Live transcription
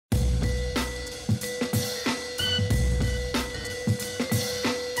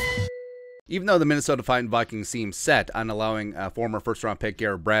Even though the Minnesota Vikings seem set on allowing former first-round pick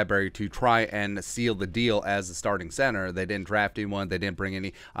Garrett Bradbury to try and seal the deal as the starting center, they didn't draft anyone. They didn't bring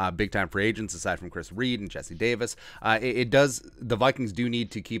any big-time free agents aside from Chris Reed and Jesse Davis. The Vikings do need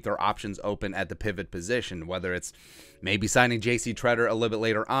to keep their options open at the pivot position, whether it's maybe signing J.C. Tretter a little bit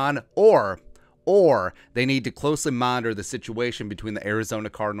later on, or they need to closely monitor the situation between the Arizona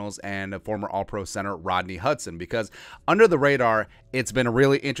Cardinals and former All-Pro center Rodney Hudson, because under the radar, it's been a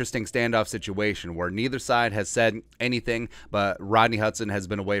really interesting standoff situation where neither side has said anything, but Rodney Hudson has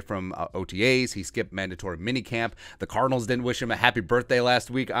been away from OTAs. He skipped mandatory minicamp. The Cardinals didn't wish him a happy birthday last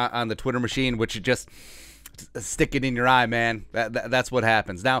week on the Twitter machine, which just stick it in your eye, man. That's what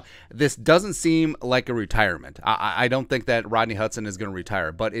happens. Now, this doesn't seem like a retirement. I don't think that Rodney Hudson is going to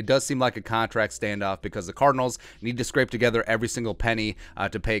retire, but it does seem like a contract standoff because the Cardinals need to scrape together every single penny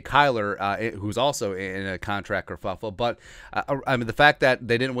to pay Kyler, who's also in a contract kerfuffle. But I mean, the fact that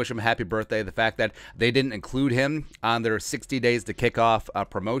they didn't wish him a happy birthday, the fact that they didn't include him on their 60 days to kick off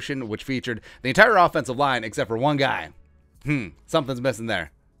promotion, which featured the entire offensive line except for one guy. Something's missing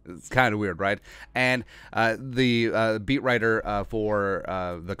there. It's kind of weird, right? And the beat writer for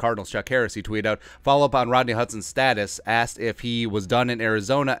the Cardinals, Chuck Harris, he tweeted out, follow up on Rodney Hudson's status, asked if he was done in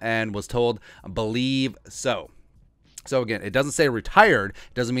Arizona and was told, believe so. So again, it doesn't say retired.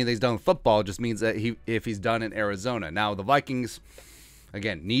 It doesn't mean that he's done with football. It just means that if he's done in Arizona. Now, the Vikings,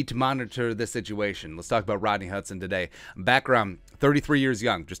 again, need to monitor this situation. Let's talk about Rodney Hudson today. Background, 33 years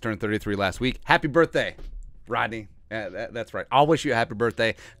young, just turned 33 last week. Happy birthday, Rodney. Yeah, that's right. I'll wish you a happy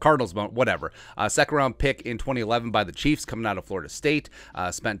birthday. Cardinals, whatever. Second-round pick in 2011 by the Chiefs, coming out of Florida State.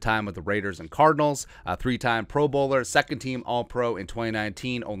 Spent time with the Raiders and Cardinals. Three-time Pro Bowler. Second-team All-Pro in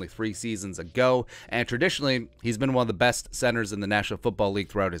 2019, only 3 seasons ago. And traditionally, he's been one of the best centers in the National Football League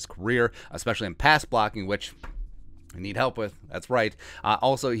throughout his career, especially in pass blocking, which I need help with. That's right.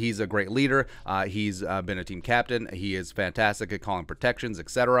 Also, he's a great leader. He's been a team captain. He is fantastic at calling protections,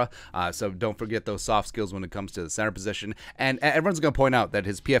 etc. So don't forget those soft skills when it comes to the center position. And everyone's going to point out that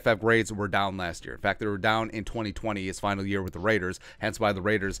his PFF grades were down last year. In fact, they were down in 2020, his final year with the Raiders. Hence why the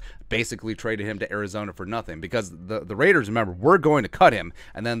Raiders basically traded him to Arizona for nothing. Because the Raiders, remember, were going to cut him.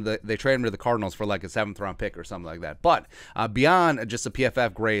 And then they traded him to the Cardinals for like a 7th-round pick or something like that. But beyond just the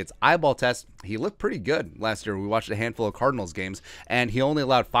PFF grades, eyeball test, he looked pretty good last year. We watched a handful of Cardinals games, and he only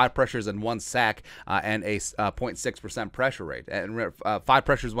allowed 5 pressures and 1 sack and a 0.6% pressure rate. And 5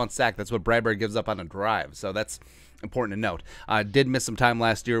 pressures, 1 sack, that's what Bradbury gives up on a drive. So that's important to note. Did miss some time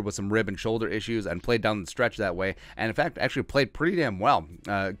last year with some rib and shoulder issues and played down the stretch that way. And in fact, actually played pretty damn well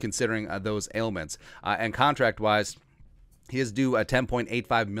considering those ailments. And contract-wise, he is due a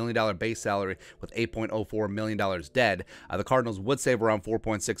 $10.85 million base salary with $8.04 million dead. The Cardinals would save around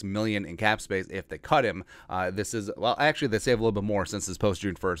 $4.6 million in cap space if they cut him. This is, well, actually, they save a little bit more since it's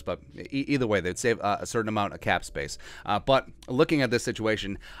post-June 1st, but either way, they'd save a certain amount of cap space. But looking at this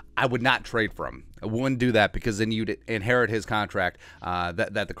situation, I would not trade for him. I wouldn't do that because then you'd inherit his contract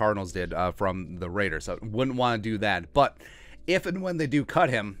that the Cardinals did from the Raiders. So wouldn't want to do that. But if and when they do cut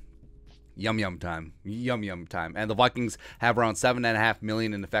him, yum time. And the Vikings have around $7.5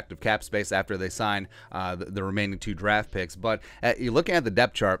 million in effective cap space after they sign the remaining 2 draft picks. But you're looking at the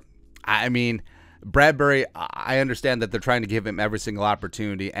depth chart, I mean, Bradbury, I understand that they're trying to give him every single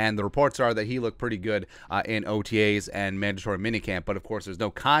opportunity, and the reports are that he looked pretty good in OTAs and mandatory minicamp, but of course there's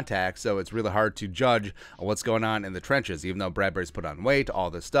no contact, so it's really hard to judge what's going on in the trenches, even though Bradbury's put on weight, all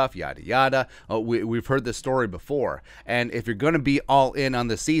this stuff, yada yada. We've heard this story before, and if you're going to be all in on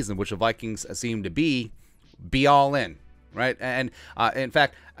the season, which the Vikings seem to be all in, right? And in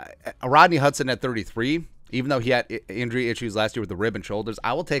fact, Rodney Hudson at 33, even though he had injury issues last year with the rib and shoulders,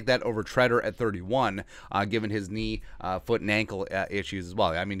 I will take that over Tretter at 31, given his knee, foot, and ankle issues as well.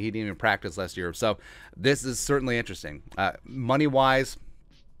 I mean, he didn't even practice last year. So this is certainly interesting. Money-wise,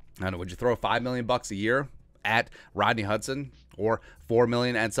 I don't know, would you throw $5 million a year at Rodney Hudson, or $4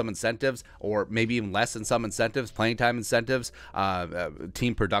 million and some incentives, or maybe even less in some incentives, playing time incentives,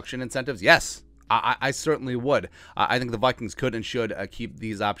 team production incentives? Yes. I certainly would. I think the Vikings could and should keep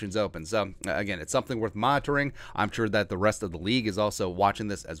these options open. So, again, it's something worth monitoring. I'm sure that the rest of the league is also watching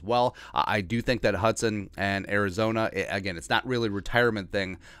this as well. I do think that Hudson and Arizona, again, it's not really a retirement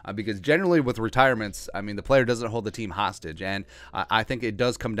thing because generally with retirements, I mean, the player doesn't hold the team hostage. And I think it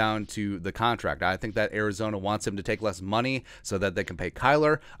does come down to the contract. I think that Arizona wants him to take less money so that they can pay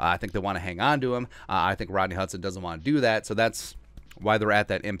Kyler. I think they want to hang on to him. I think Rodney Hudson doesn't want to do that. So that's why they're at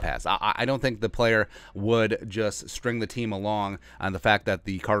that impasse. I don't think the player would just string the team along on the fact that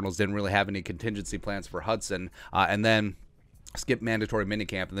the Cardinals didn't really have any contingency plans for Hudson, and then skip mandatory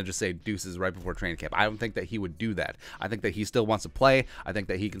minicamp and then just say deuces right before training camp. I don't think that he would do that. I think that he still wants to play. I think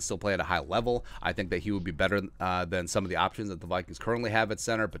that he can still play at a high level. I think that he would be better than some of the options that the Vikings currently have at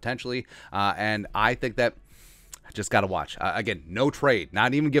center potentially. And I think that just got to watch. Again, no trade,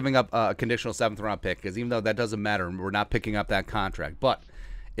 not even giving up a conditional 7th-round pick, because even though that doesn't matter, we're not picking up that contract. But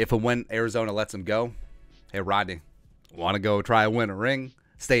if and when Arizona lets him go, hey, Rodney, want to go try and win a ring,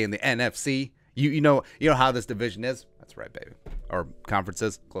 stay in the NFC? You know how this division is. That's right, baby. Or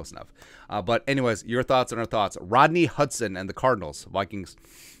conferences, close enough. But anyways, your thoughts and our thoughts. Rodney Hudson and the Cardinals. Vikings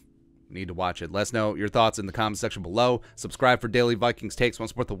need to watch it. Let us know your thoughts in the comment section below. Subscribe for daily Vikings takes. Want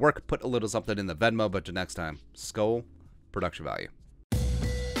to support the work? Put a little something in the Venmo. But till next time, Skull Production Value.